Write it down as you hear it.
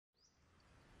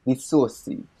The source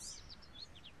seeds.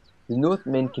 The North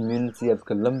Main community of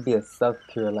Columbia, South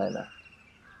Carolina,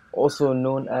 also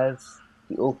known as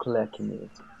the Eau Claire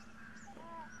community,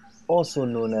 also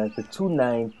known as the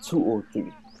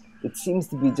 29203. It seems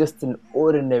to be just an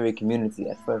ordinary community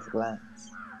at first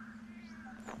glance,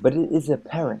 but it is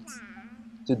apparent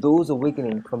to those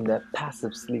awakening from their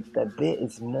passive sleep that there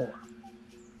is more.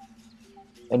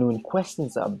 And when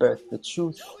questions are birthed, the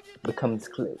truth becomes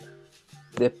clear.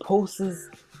 There pulses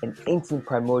an ancient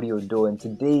primordial door, and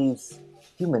today's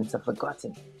humans have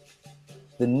forgotten.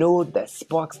 The node that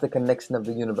sparks the connection of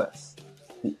the universe,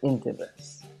 the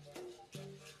interverse.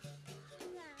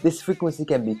 This frequency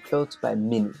can be felt by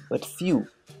many, but few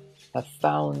have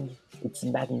found its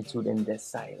magnitude in their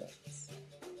silence.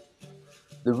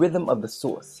 The rhythm of the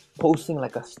source, pulsing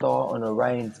like a star on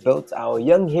Orion's belt, our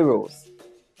young heroes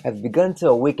have begun to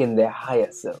awaken their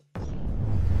higher self.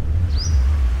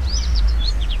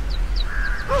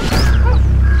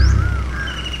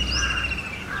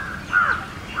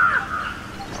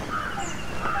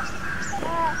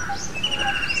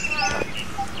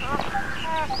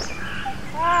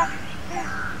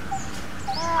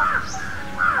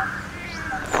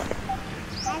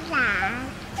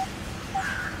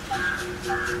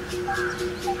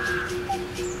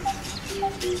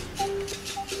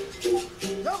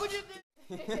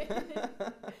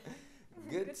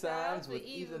 Good times with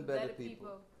even better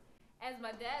people. As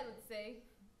my dad would say,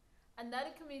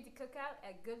 another community cookout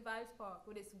at Good Vibes Park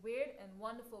with its weird and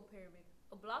wonderful pyramid,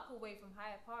 a block away from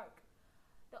Hyatt Park.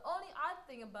 The only odd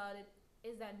thing about it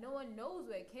is that no one knows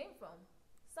where it came from.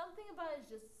 Something about it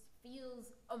just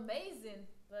feels amazing,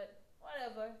 but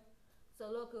whatever.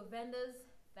 So local vendors,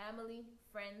 family,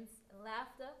 friends,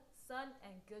 laughter, sun,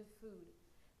 and good food.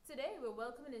 Today we're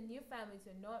welcoming a new family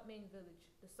to North Main Village,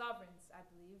 the Sovereigns, I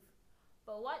believe.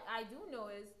 But what I do know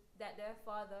is that their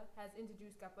father has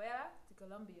introduced Capoeira to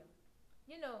Colombia.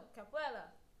 You know, Capoeira,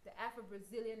 the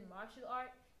Afro-Brazilian martial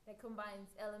art that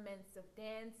combines elements of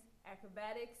dance,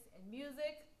 acrobatics, and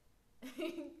music.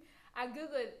 I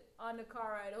googled on the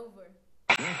car ride over.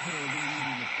 Ice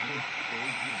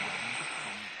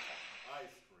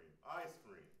cream, ice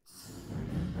cream.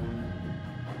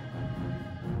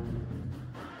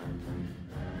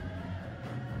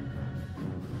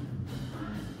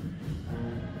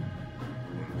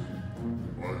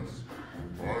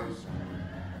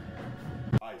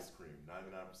 Ice cream,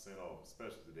 99% off,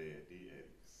 special today at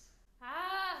D80's.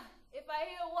 Ah, if I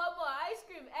hear one more ice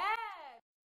cream ad.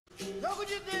 Look what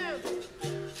you did!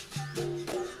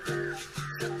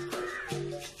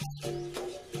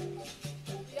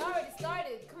 We already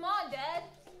started. Come on, Dad.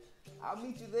 I'll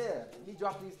meet you there. Let me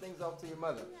drop these things off to your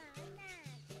mother.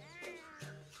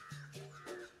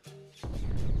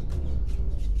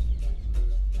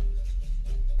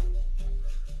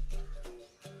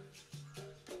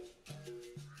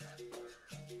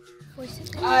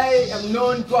 I am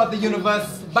known throughout the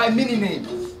universe by many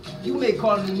names. You may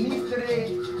call me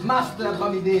Patraeon Mastre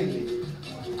Bami Dele.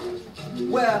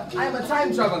 Well, I am a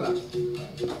time traveler,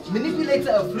 manipulator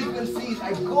of frequencies.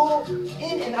 I go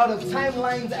in and out of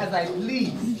timelines as I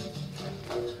please.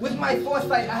 With my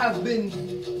foresight, I have been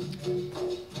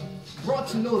brought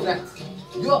to know that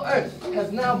your Earth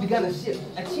has now begun a shift,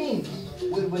 a change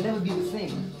where it will never be the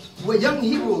same. Where young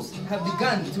heroes have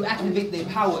begun to activate their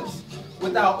powers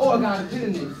with our organ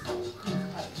pyramids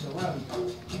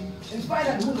and find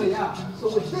out who they are.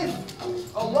 So with this,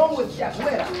 along with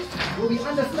Capoeira, where we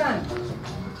understand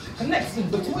the connection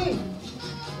between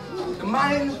the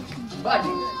mind, body,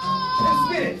 and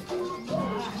spirit.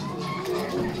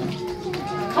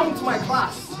 Come to my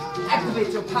class, activate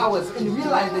your powers, and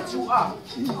realize that you are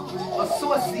a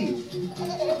source seed.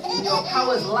 And your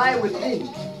powers lie within.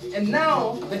 And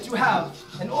now that you have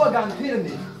an organ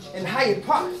pyramid in Hyatt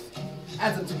Park,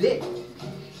 as of today,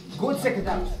 go check it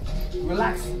out.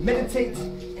 Relax, meditate,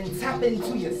 and tap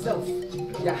into yourself,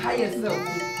 your higher self,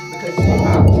 because you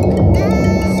are